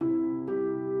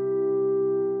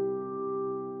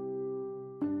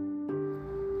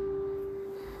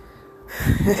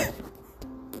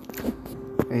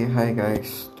Hey, hi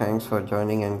guys. Thanks for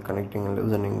joining and connecting and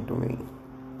listening to me.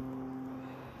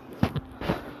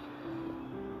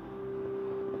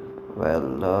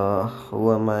 Well,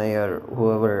 who am I or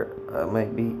whoever I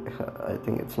might be, I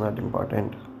think it's not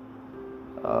important.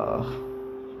 Uh,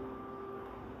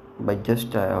 but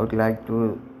just I would like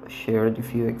to share the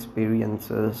few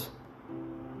experiences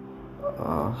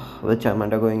which I'm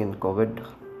undergoing in COVID.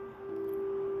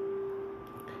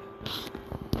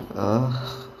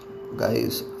 Uh,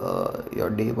 Guys, your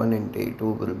day 1 and day 2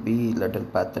 will be little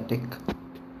pathetic.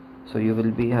 So you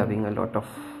will be having a lot of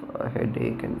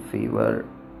headache and fever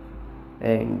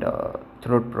and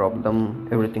throat problem,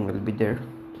 everything will be there.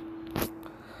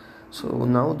 So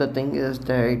now the thing is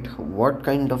that what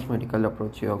kind of medical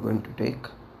approach you are going to take.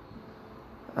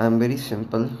 I'm very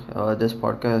simple. This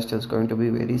podcast is going to be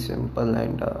very simple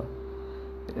and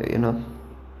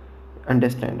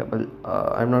understandable.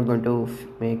 I'm not going to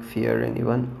make fear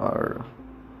anyone, or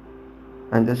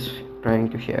I'm just trying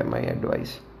to share my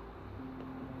advice.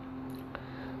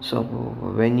 So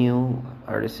when you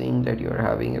are seeing that you are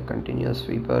having a continuous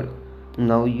fever,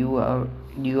 now you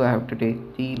have to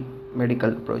take the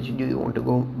medical approach. Do you want to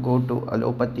go to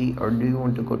allopathy, or do you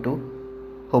want to go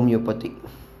to homeopathy?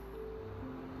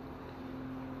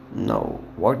 Now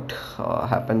what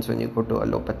happens when you go to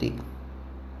allopathy?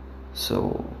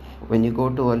 So when you go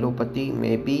to allopathy,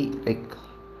 maybe like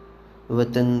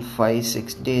within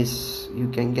 5-6 days you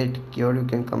can get cured, you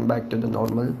can come back to the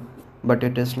normal, but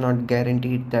it is not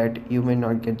guaranteed that you may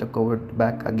not get the COVID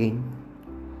back again.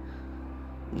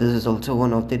 This is also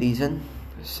one of the reason.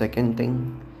 Second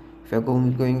thing, if you're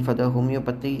going for the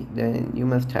homeopathy, then you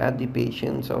must have the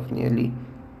patience of nearly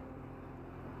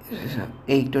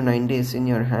 8 to 9 days in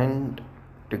your hand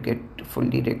to get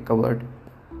fully recovered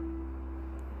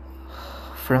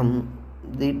from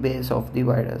the base of the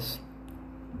virus.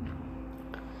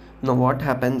 Now what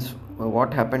happened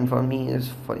for me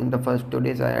is, in the first 2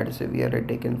 days I had a severe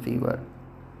headache and fever.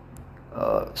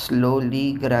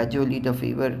 Slowly, gradually the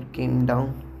fever came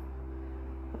down.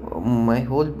 My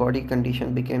whole body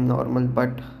condition became normal,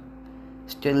 but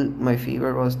still my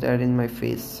fever was there in my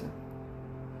face.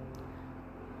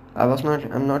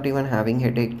 I'm not even having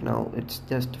headache now. It's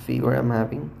just fever I'm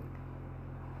having.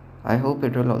 I hope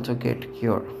it will also get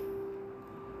cured.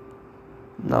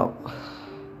 Now,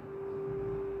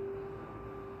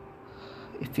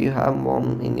 if you have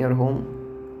mom in your home,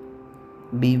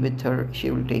 be with her.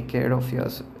 She will take care of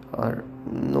yours. Or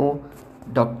no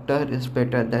doctor is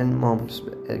better than mom's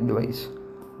advice.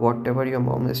 Whatever your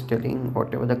mom is telling,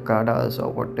 whatever the kadas or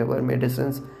whatever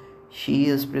medicines she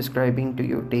is prescribing to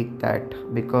you, take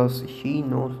that, because she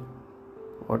knows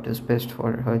what is best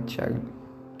for her child.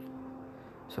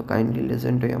 So kindly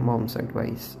listen to your mom's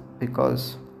advice,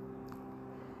 because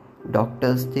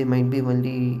doctors, they might be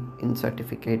only in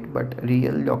certificate, but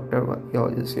real doctor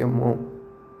is your mom.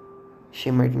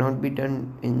 She might not be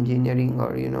done engineering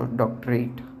or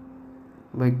doctorate,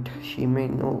 but she may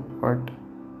know what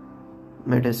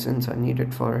medicines are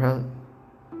needed for her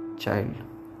child.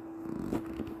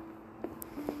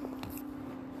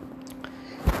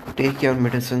 Take your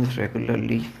medicines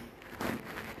regularly.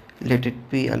 Let it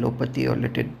be allopathy or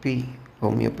let it be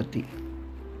homeopathy.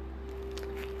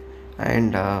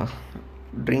 And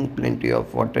drink plenty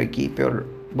of water. Keep your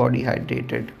body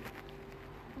hydrated.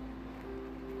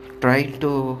 Try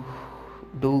to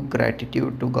do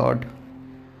gratitude to God,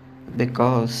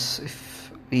 because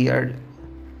if we are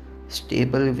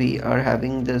stable, we are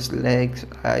having this legs,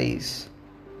 eyes,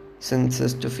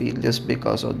 senses to feel just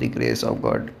because of the grace of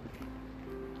God.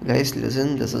 Guys,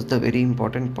 listen, this is the very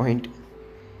important point.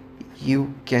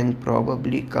 You can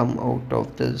probably come out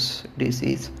of this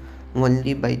disease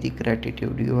only by the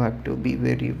gratitude. You have to be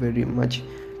very, very much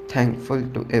thankful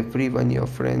to everyone, your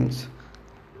friends,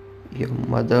 your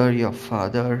mother, your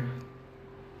father,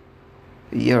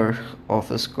 your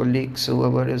office colleagues,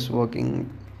 whoever is working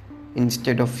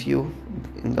instead of you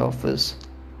in the office.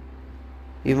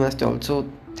 You must also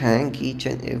thank each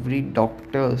and every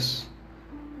doctors,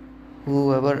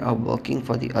 whoever are working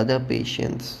for the other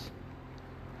patients.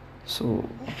 So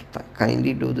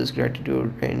kindly do this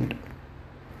gratitude, and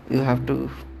you have to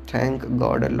thank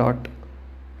God a lot.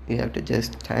 You have to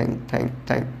just thank.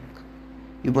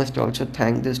 You must also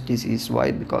thank this disease.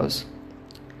 Why? Because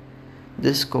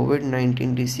this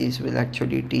COVID-19 disease will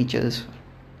actually teach us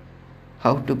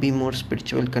how to be more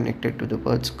spiritual, connected to the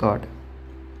words God.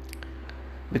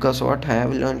 Because what I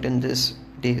have learned in this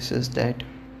days is that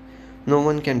no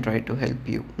one can try to help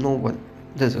you. No one.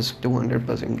 This is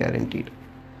 200% guaranteed.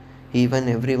 Even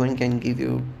everyone can give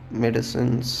you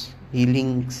medicines,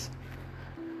 healings,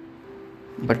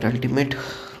 But ultimate,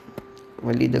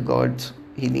 only the God's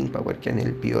healing power can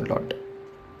help you a lot.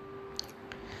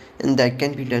 And that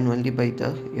can be done only by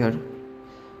your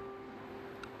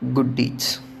good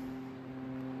deeds.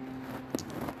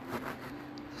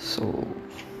 So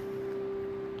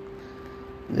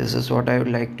this is what I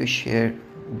would like to share.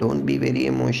 Don't be very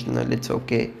emotional, it's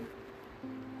okay.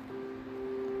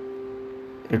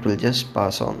 It will just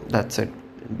pass on, that's it.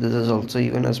 This is also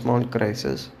even a small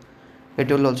crisis. It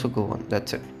will also go on,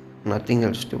 that's it. Nothing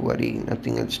else to worry,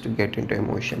 nothing else to get into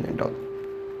emotion and all.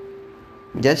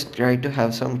 Just try to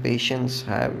have some patience,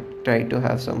 try to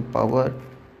have some power,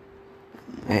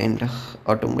 and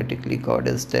automatically God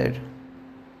is there.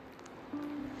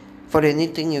 For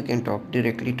anything, you can talk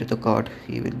directly to the God.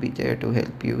 He will be there to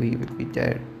help you, He will be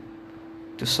there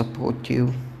to support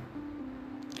you.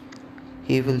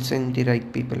 He will send the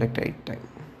right people at the right time.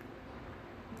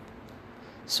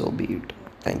 So be it.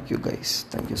 Thank you, guys.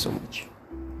 Thank you so much.